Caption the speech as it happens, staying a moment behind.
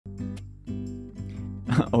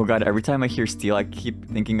Oh god, every time I hear steel, I keep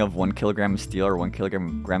thinking of 1 kilogram of steel or 1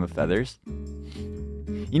 kilogram of feathers.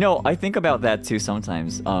 You know, I think about that too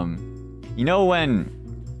sometimes. You know when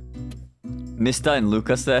Mista and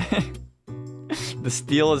Luca said the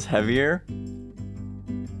steel is heavier?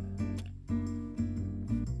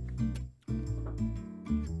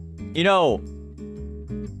 You know,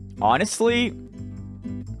 honestly,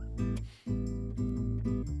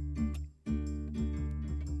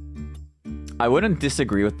 I wouldn't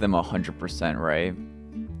disagree with them 100%, right?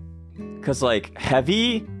 Because, like,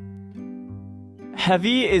 heavy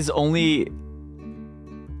is only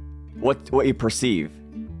what you perceive,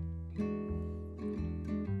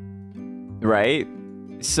 right?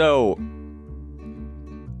 So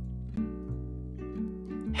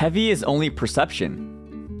heavy is only perception.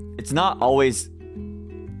 It's not always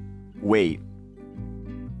weight,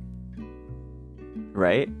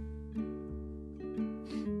 right?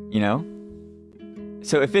 You know?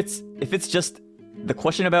 So if it's just the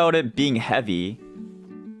question about it being heavy,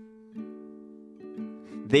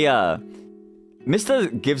 they Mista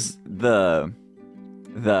gives the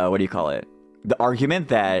what do you call it? The argument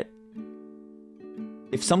that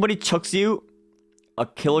if somebody chucks you 1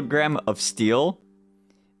 kilogram of steel,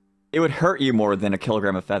 it would hurt you more than 1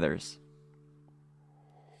 kilogram of feathers.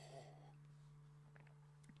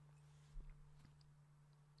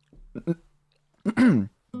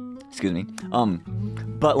 Excuse me.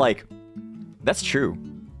 But like, that's true,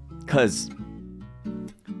 because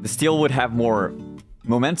the steel would have more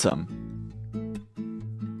momentum.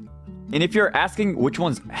 And if you're asking which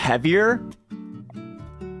one's heavier,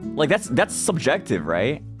 like that's subjective,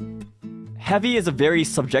 right? Heavy is a very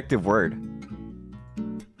subjective word.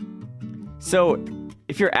 So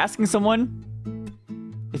if you're asking someone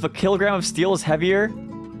if 1 kilogram of steel is heavier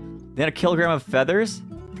than 1 kilogram of feathers,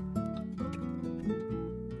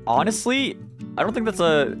 honestly, I don't think that's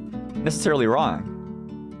necessarily wrong.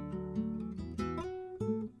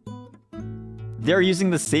 They're using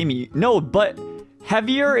the same... No, but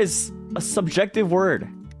heavier is a subjective word.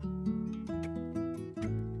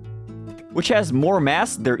 Which has more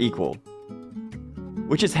mass, they're equal.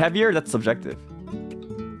 Which is heavier, that's subjective.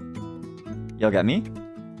 Y'all got me?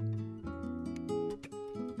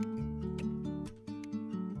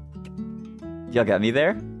 Y'all got me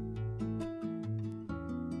there?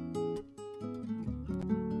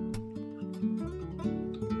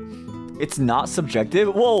 It's not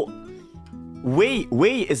subjective? Well,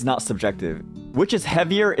 weight is not subjective. Which is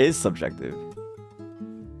heavier is subjective.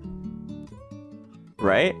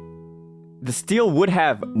 Right? The steel would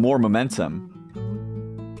have more momentum.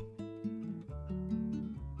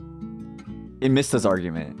 In Mista's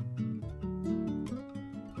argument.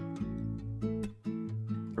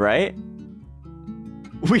 Right?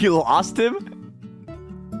 We lost him?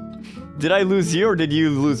 Did I lose you or did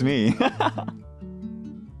you lose me?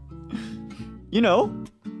 You know,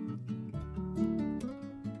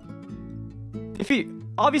 if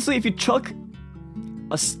you chuck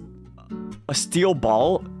a steel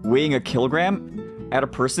ball weighing 1 kilogram at a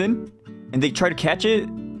person and they try to catch it,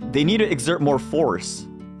 they need to exert more force,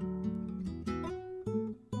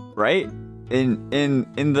 right? In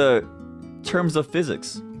the terms of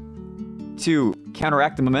physics, to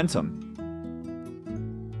counteract the momentum.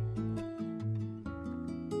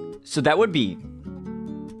 So that would be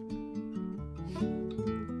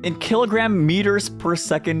in kilogram meters per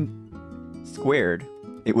second squared,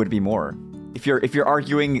 it would be more. If you're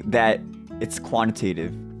arguing that it's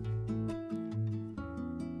quantitative.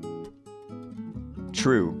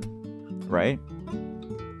 True, right?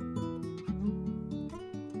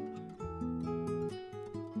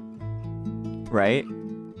 Right?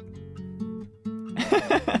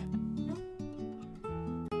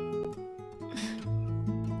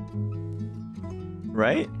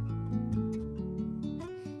 Right?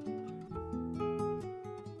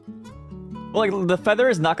 Well, like, the feather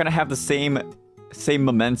is not gonna have the same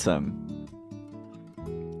momentum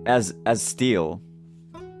as steel,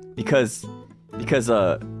 because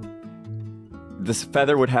this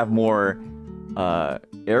feather would have more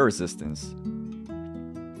air resistance.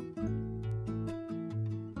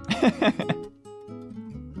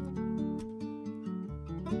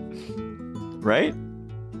 Right?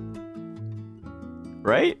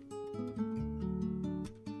 Right?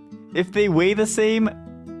 If they weigh the same,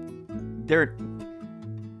 they're...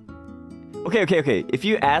 Okay. If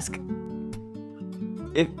you ask 1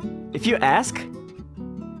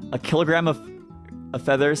 kilogram of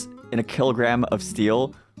feathers and 1 kilogram of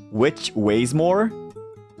steel, which weighs more,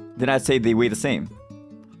 then I'd say they weigh the same.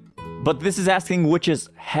 But this is asking which is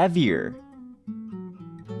heavier.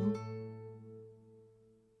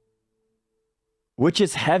 Which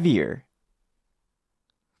is heavier?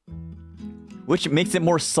 Which makes it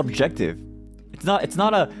more subjective. It's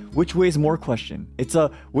not a which weighs more question. It's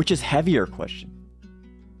a which is heavier question.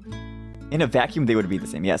 In a vacuum, they would be the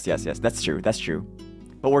same. Yes. That's true.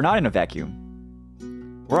 But we're not in a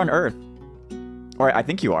vacuum. We're on Earth. Or I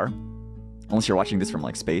think you are. Unless you're watching this from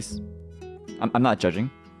like space. I'm not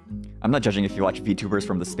judging. I'm not judging if you watch VTubers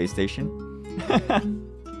from the space station.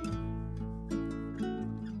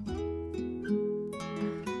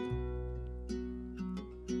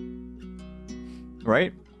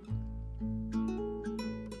 Right?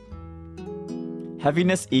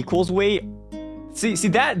 Heaviness equals weight. See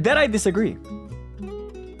that I disagree.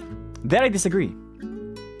 That I disagree.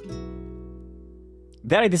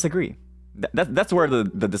 That's where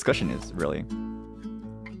the discussion is, really.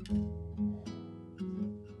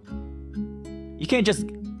 You can't just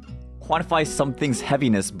quantify something's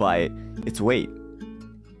heaviness by its weight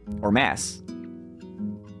or mass.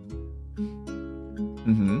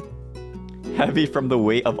 Heavy from the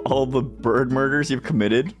weight of all the bird murders you've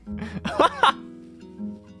committed?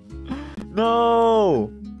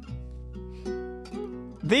 No!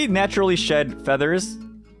 They naturally shed feathers.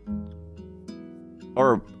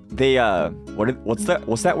 Or they what's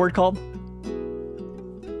that word called?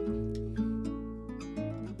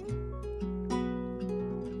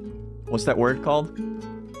 What's that word called?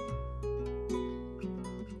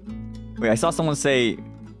 Wait, I saw someone say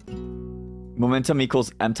momentum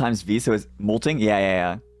equals m times v, so it's molting?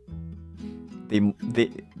 Yeah.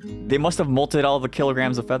 They must have molted all the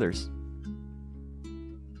kilograms of feathers.